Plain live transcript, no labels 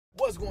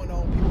What's going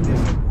on, people? This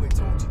is your boy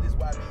Tunchi. This is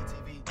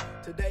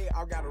YBTV. Today,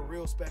 I got a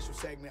real special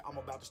segment I'm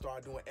about to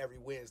start doing every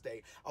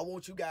Wednesday. I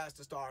want you guys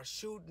to start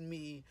shooting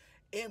me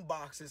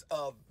inboxes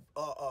of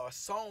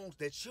songs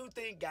that you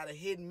think got a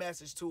hidden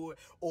message to it,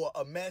 or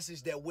a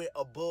message that went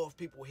above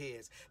people's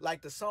heads.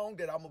 Like the song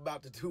that I'm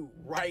about to do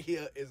right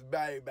here is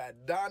by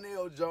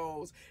Donell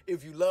Jones,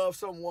 If You Love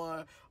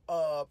Someone.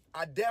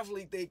 I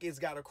definitely think it's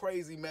got a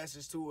crazy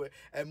message to it,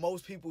 and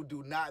most people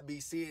do not be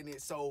seeing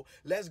it. So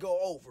let's go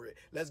over it.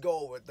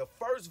 The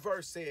first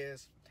verse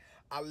says,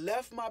 I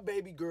left my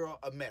baby girl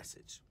a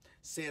message.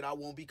 Said I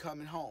won't be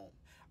coming home.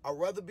 I'd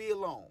rather be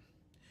alone.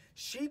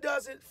 She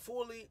doesn't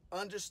fully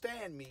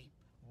understand me,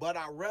 but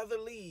I'd rather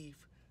leave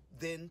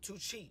than to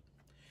cheat.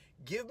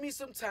 Give me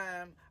some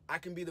time. I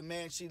can be the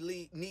man she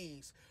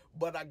needs,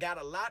 but I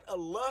got a lot of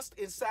lust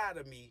inside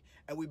of me,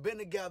 and we've been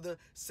together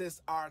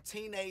since our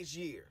teenage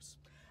years.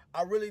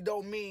 I really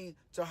don't mean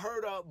to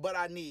hurt her, but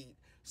I need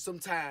some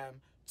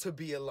time to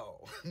be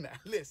alone. Now,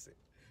 listen,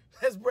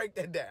 let's break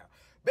that down.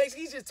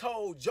 Basically, he just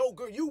told your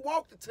girl, you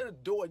walked into the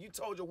door, you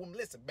told your woman,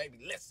 listen, baby,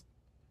 listen.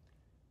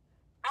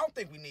 I don't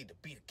think we need to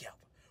be together.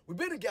 We've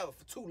been together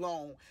for too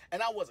long,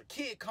 and I was a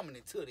kid coming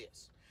into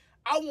this.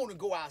 I want to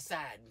go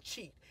outside and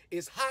cheat.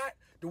 It's hot.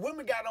 The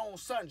women got on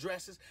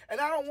sundresses, and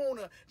I don't want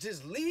to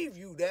just leave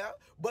you there.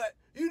 But,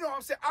 you know what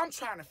I'm saying? I'm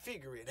trying to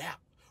figure it out.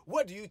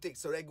 What do you think?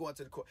 So they go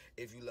into the court.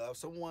 If you love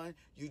someone,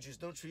 you just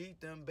don't treat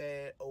them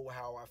bad. Oh,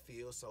 how I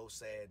feel so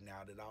sad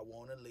now that I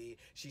want to leave.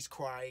 She's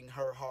crying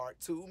her heart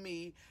to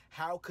me.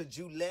 How could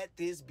you let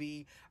this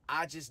be?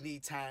 I just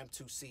need time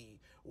to see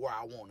where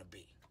I want to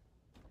be.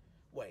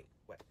 Wait.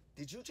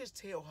 Did you just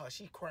tell her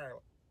she crying?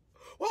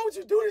 Why would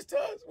you do this to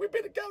us? We've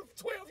been together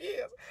for 12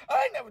 years.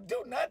 I ain't never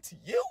do nothing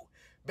to you.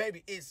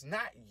 Baby, it's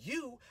not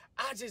you.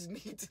 I just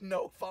need to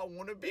know if I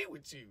want to be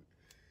with you.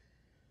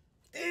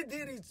 I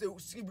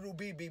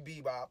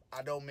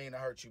don't mean to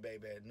hurt you,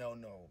 baby. No.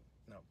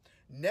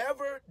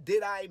 Never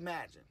did I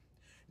imagine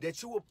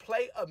that you would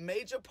play a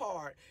major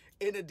part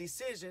in a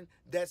decision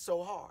that's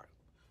so hard.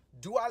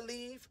 Do I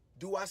leave?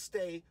 Do I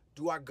stay?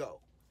 Do I go?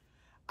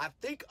 I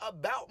think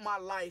about my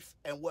life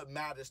and what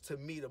matters to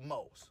me the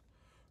most.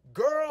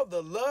 Girl,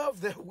 the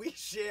love that we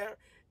share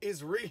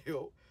is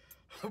real,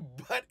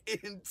 but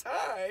in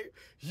time,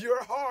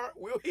 your heart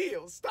will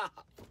heal.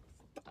 Stop.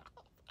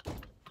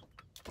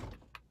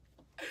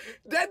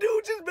 That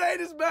dude just made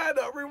his mind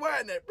up.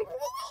 Rewind that.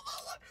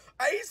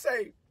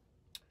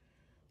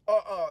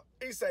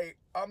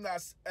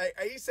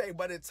 He say,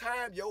 but in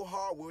time, your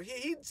heart will heal.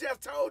 He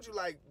just told you,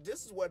 like,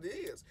 this is what it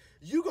is.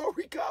 You gonna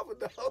recover,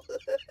 though.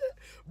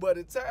 But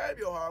in time,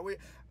 your heart will.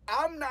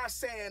 I'm not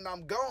saying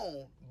I'm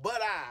gone,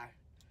 but I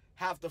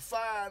have to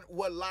find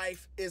what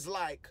life is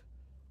like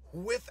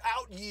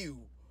without you.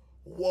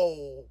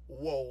 Whoa.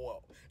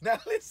 Now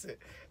listen,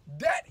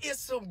 that is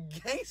some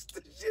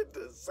gangster shit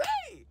to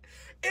say.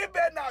 It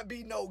better not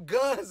be no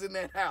guns in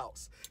that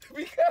house.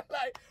 Because,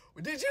 like,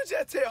 did you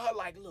just tell her,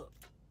 like, look,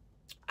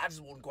 I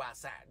just want to go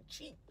outside and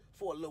cheat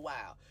for a little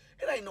while.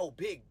 It ain't no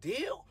big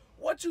deal.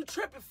 What you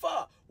tripping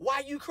for?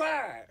 Why you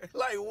crying?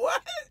 Like,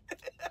 what?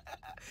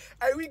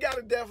 Hey, we got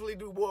to definitely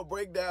do more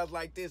breakdowns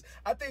like this.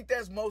 I think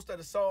that's most of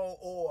the song,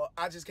 or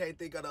I just can't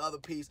think of the other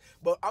piece.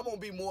 But I'm going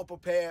to be more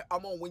prepared.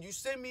 When you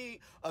send me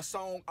a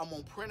song, I'm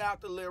going to print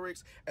out the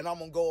lyrics, and I'm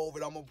going to go over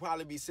it. I'm going to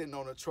probably be sitting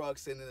on the truck,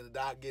 sitting in the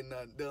dock, getting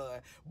nothing done.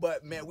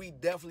 But, man, we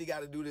definitely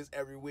got to do this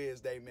every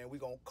Wednesday, man. We're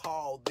going to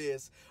call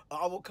this.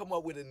 I'm going to come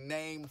up with a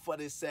name for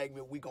this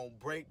segment. We're going to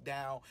break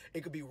down.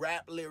 It could be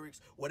rap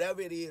lyrics,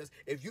 whatever it is.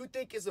 If you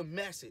think it's a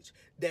message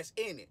that's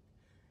in it,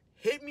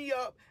 hit me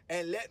up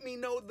and let me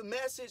know the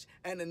message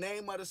and the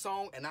name of the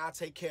song, and I'll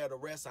take care of the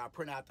rest. I'll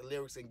print out the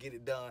lyrics and get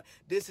it done.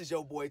 This is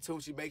your boy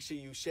Tunchi. Make sure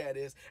you share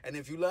this. And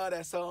if you love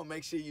that song,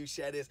 make sure you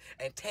share this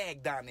and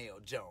tag Donell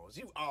Jones.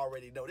 You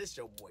already know this is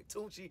your boy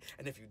Tunchi.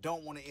 And if you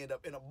don't want to end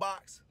up in a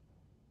box,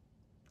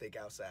 think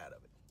outside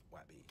of it.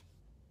 YB.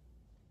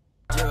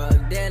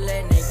 Drug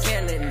dealing and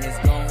killing is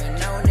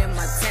going on in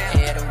my town.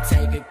 It don't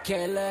take a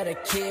killer to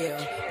kill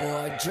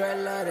or a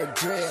driller to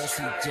drill.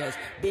 See, just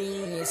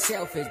being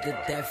yourself is the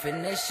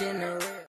definition of real.